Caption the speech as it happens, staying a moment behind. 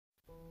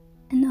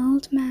An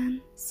old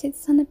man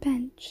sits on a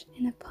bench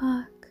in a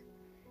park,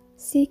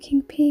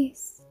 seeking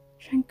peace,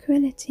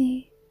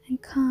 tranquility,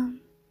 and calm.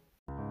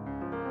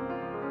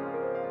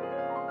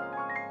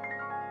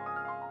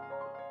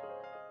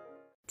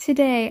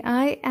 Today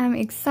I am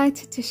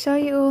excited to show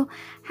you all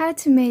how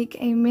to make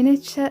a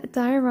miniature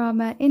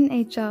diorama in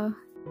a jar.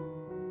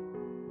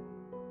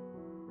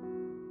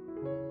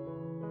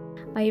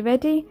 Are you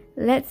ready?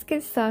 Let's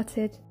get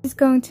started. This is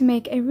going to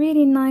make a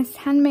really nice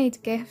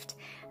handmade gift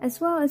as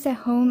well as a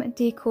home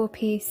decor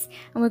piece,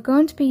 and we're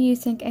going to be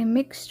using a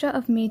mixture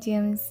of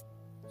mediums.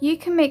 You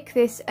can make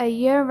this a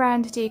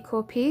year-round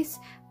decor piece,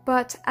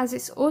 but as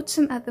it's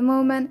autumn at the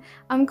moment,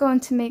 I'm going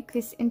to make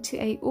this into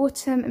an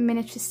autumn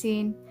miniature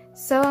scene.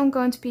 So I'm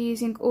going to be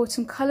using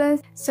autumn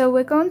colours. So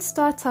we're going to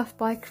start off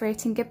by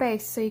creating a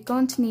base. So you're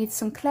going to need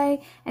some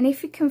clay, and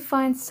if you can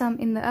find some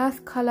in the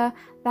earth colour,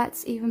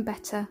 that's even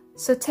better.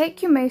 So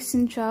take your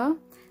mason jar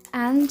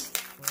and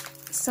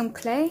some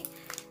clay,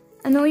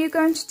 and all you're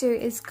going to do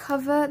is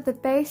cover the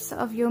base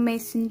of your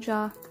mason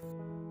jar.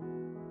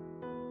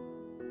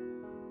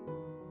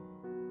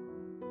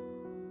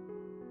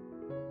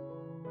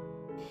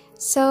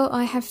 So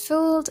I have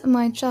filled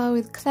my jar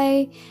with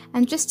clay,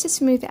 and just to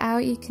smooth it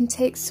out you can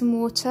take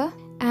some water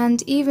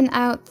and even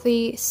out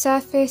the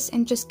surface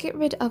and just get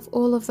rid of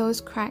all of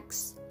those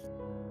cracks.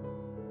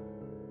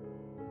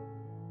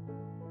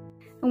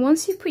 And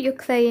once you put your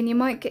clay in, you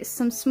might get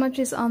some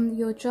smudges on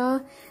your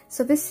jar,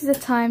 so this is a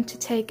time to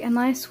take a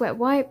nice wet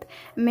wipe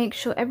and make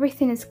sure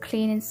everything is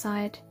clean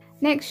inside.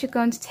 Next you're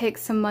going to take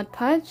some Mod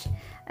Podge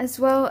as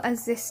well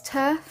as this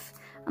turf,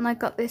 and I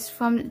got this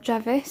from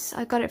Javis.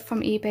 I got it from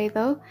eBay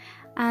though,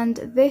 and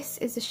this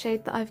is the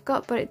shade that I've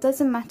got, but it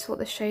doesn't matter what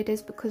the shade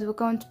is because we're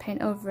going to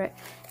paint over it.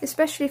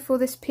 Especially for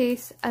this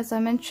piece, as I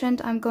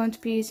mentioned, I'm going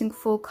to be using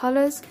full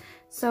colours,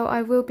 so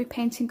I will be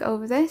painting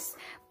over this,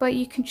 but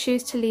you can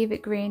choose to leave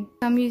it green.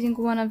 I'm using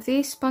one of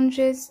these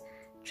sponges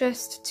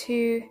just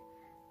to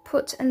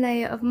put a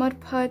layer of Mod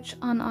Podge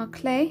on our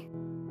clay.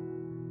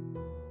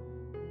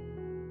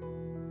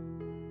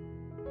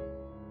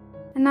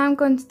 And now I'm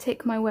going to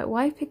take my wet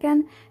wipe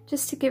again,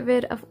 just to get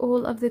rid of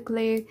all of the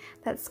glue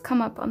that's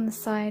come up on the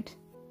side.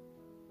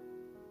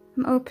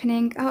 I'm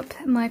opening up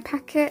my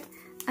packet,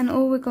 and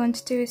all we're going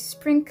to do is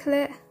sprinkle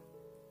it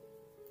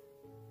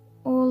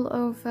all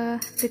over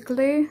the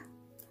glue,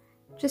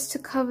 just to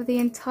cover the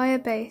entire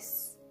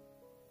base.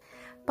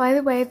 By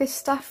the way, this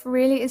stuff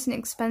really isn't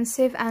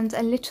expensive, and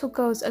a little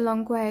goes a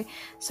long way,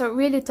 so it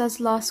really does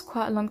last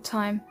quite a long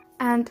time.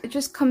 And it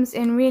just comes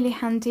in really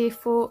handy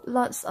for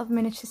lots of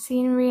miniature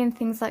scenery and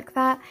things like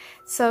that,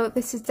 so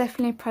this is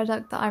definitely a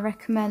product that I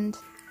recommend.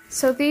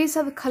 So these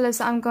are the colours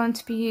that I'm going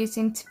to be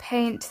using to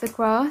paint the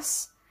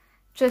grass,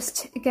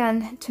 just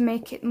again to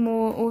make it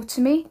more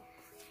autumny.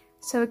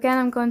 So again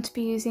I'm going to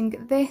be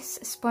using this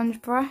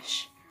sponge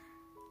brush,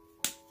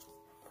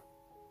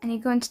 and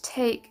you're going to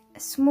take a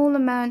small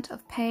amount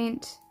of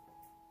paint,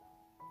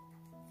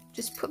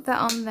 just put that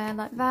on there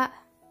like that,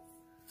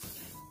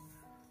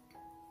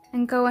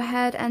 and go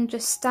ahead and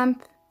just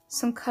stamp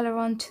some colour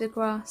onto the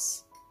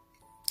grass.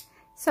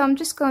 So I'm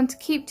just going to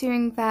keep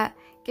doing that,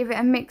 give it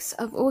a mix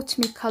of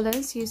autumny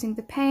colours using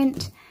the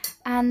paint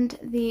and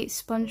the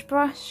sponge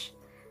brush,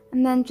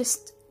 and then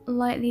just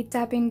lightly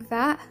dabbing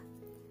that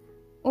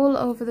all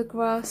over the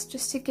grass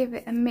just to give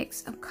it a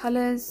mix of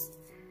colours,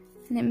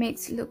 and it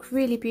makes it look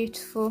really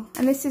beautiful.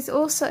 And this is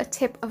also a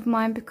tip of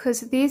mine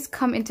because these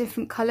come in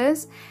different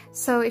colours,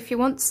 so if you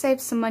want to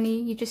save some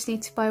money you just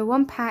need to buy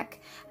one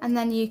pack, and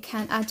then you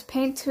can add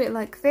paint to it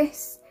like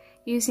this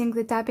using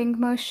the dabbing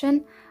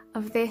motion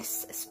of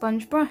this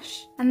sponge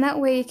brush, and that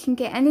way you can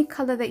get any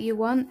colour that you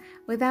want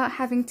without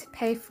having to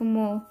pay for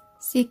more.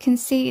 So you can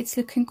see it's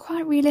looking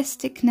quite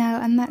realistic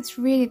now, and that's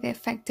really the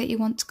effect that you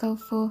want to go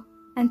for.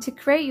 And to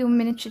create your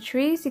miniature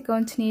trees you're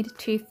going to need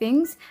two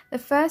things, the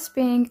first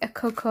being a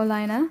cocoa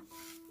liner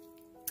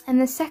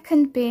and the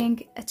second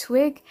being a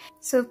twig.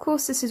 So of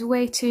course this is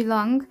way too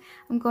long,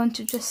 I'm going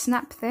to just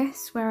snap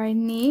this where I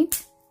need.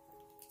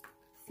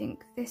 I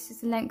think this is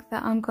the length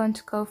that I'm going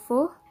to go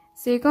for.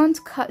 So you're going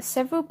to cut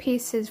several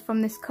pieces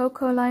from this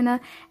cocoa liner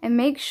and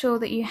make sure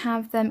that you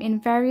have them in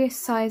various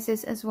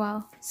sizes as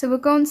well. So we're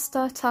going to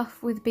start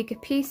off with bigger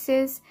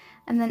pieces,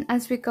 and then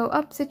as we go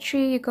up the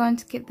tree you're going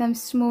to get them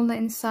smaller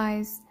in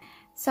size.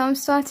 So I'm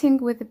starting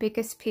with the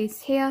biggest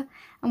piece here,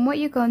 and what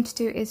you're going to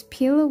do is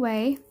peel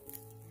away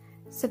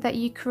so that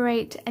you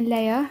create a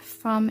layer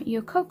from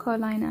your cocoa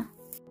liner.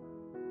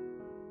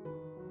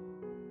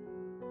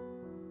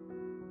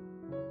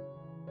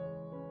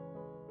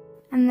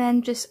 And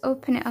then just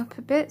open it up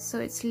a bit so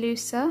it's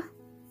looser.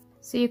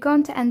 So you're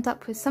going to end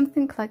up with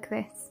something like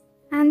this.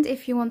 And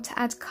if you want to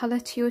add colour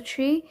to your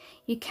tree,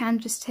 you can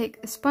just take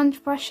a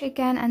sponge brush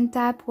again and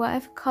dab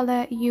whatever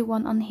colour you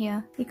want on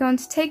here. You're going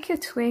to take your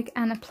twig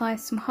and apply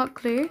some hot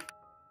glue.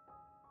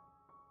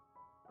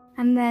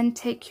 And then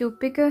take your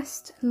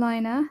biggest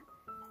liner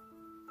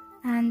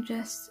and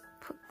just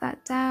put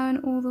that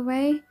down all the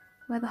way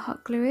where the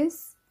hot glue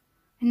is.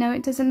 I know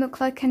it doesn't look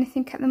like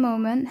anything at the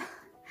moment,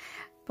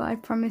 but I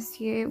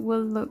promise you it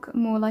will look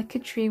more like a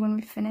tree when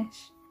we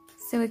finish.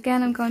 So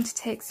again, I'm going to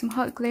take some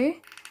hot glue,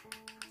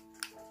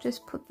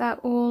 just put that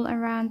all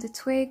around the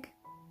twig.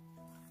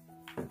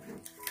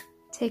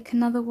 Take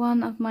another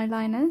one of my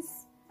liners,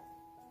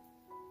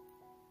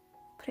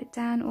 put it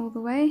down all the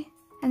way,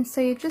 and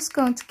so you're just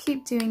going to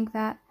keep doing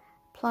that.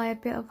 Apply a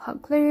bit of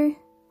hot glue,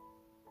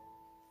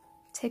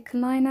 take a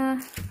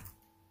liner,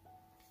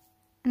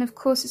 and of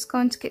course it's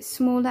going to get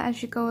smaller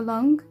as you go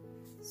along,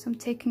 so I'm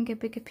taking a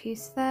bigger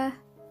piece there.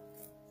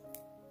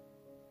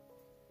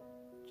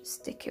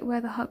 Just stick it where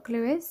the hot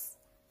glue is.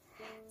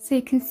 So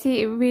you can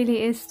see it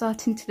really is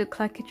starting to look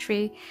like a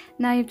tree.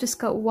 Now you've just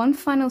got one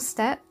final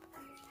step.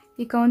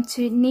 You're going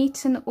to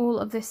neaten all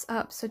of this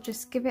up, so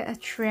just give it a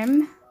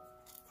trim.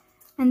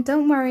 And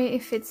don't worry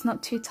if it's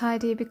not too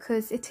tidy,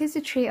 because it is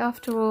a tree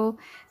after all,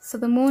 so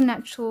the more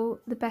natural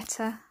the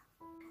better.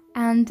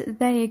 And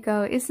there you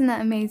go, isn't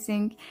that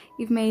amazing?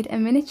 You've made a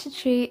miniature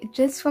tree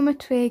just from a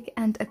twig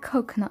and a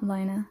coconut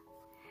liner.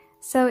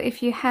 So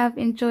if you have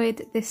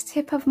enjoyed this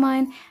tip of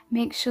mine,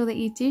 make sure that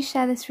you do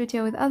share this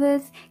video with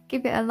others,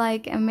 give it a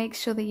like, and make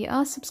sure that you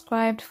are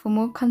subscribed for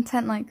more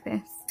content like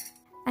this.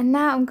 And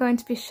now I'm going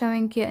to be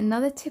showing you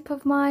another tip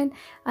of mine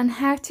on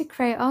how to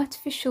create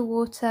artificial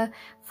water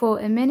for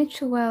a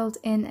miniature world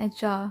in a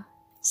jar.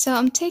 So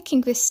I'm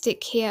taking this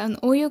stick here, and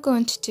all you're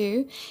going to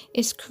do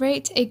is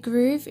create a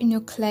groove in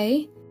your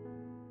clay.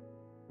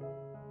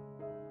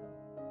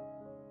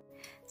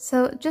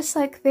 So just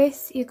like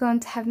this, you're going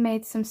to have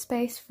made some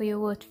space for your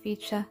water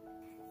feature.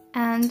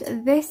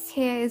 And this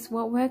here is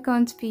what we're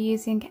going to be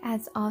using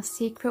as our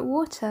secret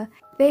water.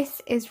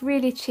 This is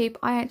really cheap.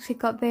 I actually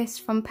got this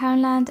from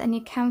Poundland, and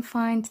you can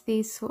find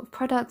these sort of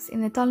products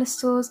in the dollar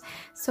stores.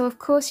 So of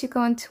course you're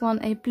going to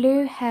want a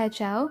blue hair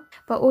gel,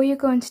 but all you're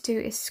going to do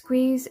is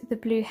squeeze the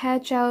blue hair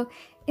gel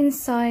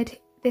inside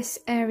this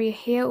area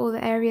here, or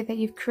the area that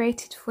you've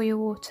created for your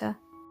water.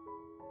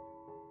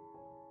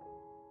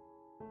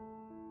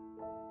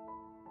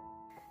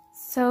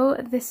 So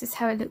this is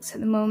how it looks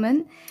at the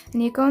moment,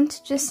 and you're going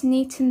to just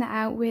neaten that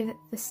out with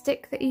the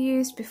stick that you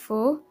used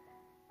before.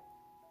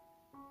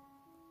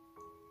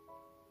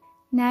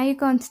 Now you're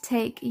going to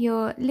take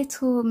your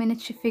little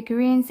miniature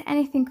figurines,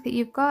 anything that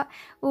you've got,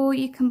 or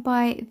you can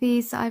buy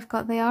these that I've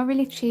got. They are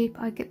really cheap,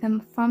 I get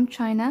them from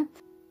China.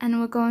 And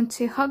we're going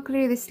to hot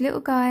glue this little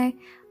guy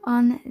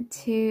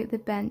onto the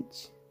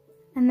bench.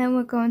 And then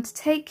we're going to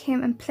take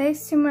him and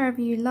place him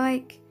wherever you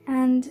like,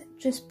 and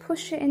just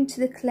push it into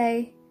the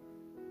clay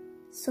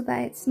so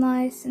that it's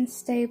nice and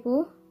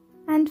stable.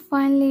 And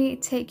finally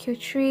take your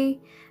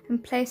tree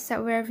and place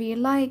that wherever you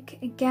like.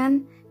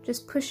 Again,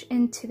 just push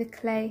into the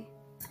clay,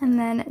 and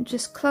then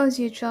just close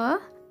your jar,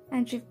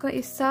 and you've got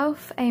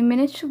yourself a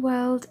miniature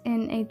world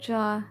in a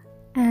jar.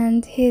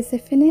 And here's the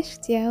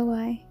finished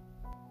DIY.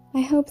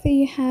 I hope that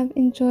you have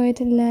enjoyed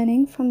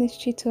learning from this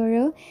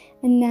tutorial,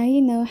 and now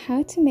you know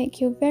how to make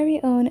your very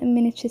own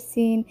miniature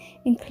scene,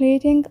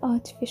 including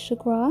artificial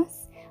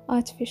grass,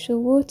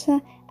 artificial water,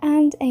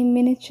 and a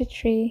miniature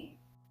tree.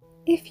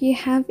 If you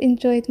have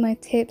enjoyed my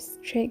tips,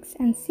 tricks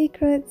and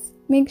secrets,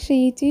 make sure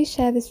you do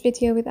share this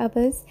video with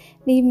others,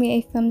 leave me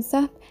a thumbs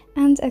up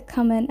and a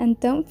comment, and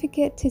don't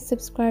forget to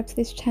subscribe to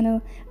this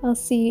channel. I'll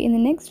see you in the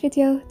next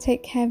video.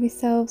 Take care of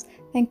yourselves.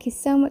 Thank you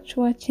so much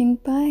for watching.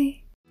 Bye.